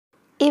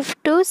If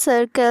two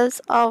circles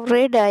of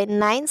radii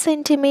 9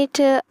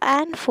 cm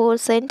and 4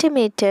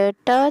 cm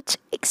touch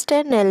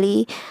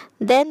externally,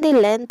 then the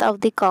length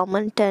of the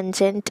common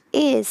tangent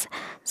is.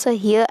 So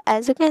here,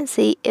 as you can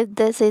see, if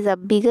this is a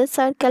bigger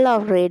circle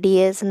of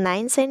radius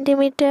 9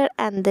 cm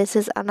and this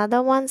is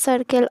another one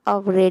circle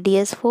of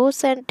radius 4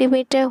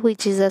 cm,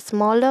 which is a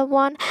smaller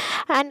one,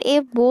 and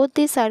if both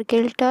the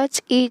circle touch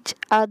each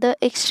other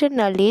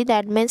externally,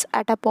 that means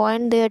at a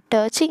point they are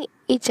touching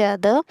each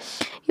other,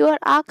 you are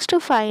asked to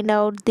find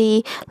out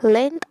the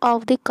length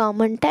of the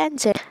common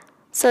tangent.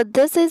 So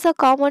this is a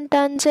common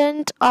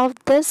tangent of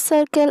this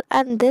circle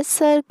and this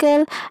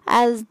circle,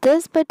 as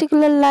this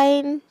particular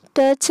line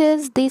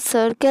touches the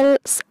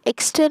circles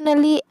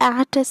externally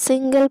at a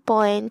single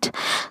point.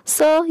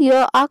 So you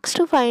are asked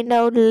to find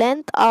out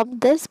length of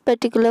this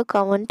particular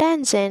common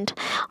tangent.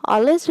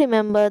 Always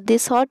remember the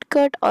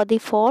shortcut or the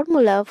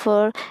formula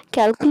for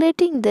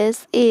calculating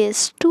this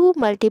is 2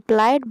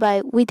 multiplied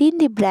by within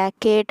the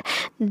bracket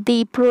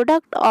the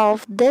product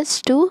of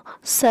these two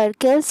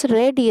circles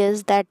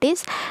radius, that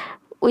is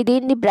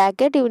within the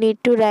bracket you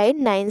need to write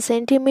 9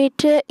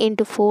 cm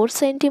into 4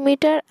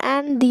 cm,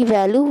 and the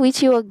value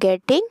which you are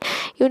getting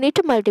you need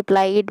to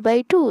multiply it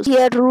by 2.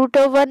 Here root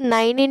over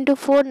 9 into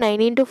 4,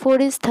 9 into 4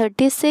 is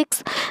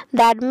 36,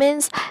 that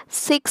means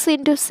 6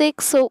 into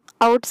 6, so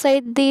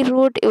outside the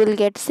root you will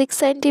get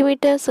 6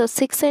 cm, so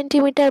 6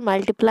 cm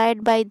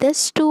multiplied by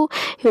this 2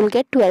 you will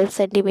get 12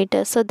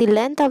 cm. So the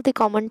length of the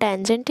common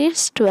tangent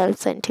is 12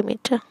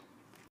 cm.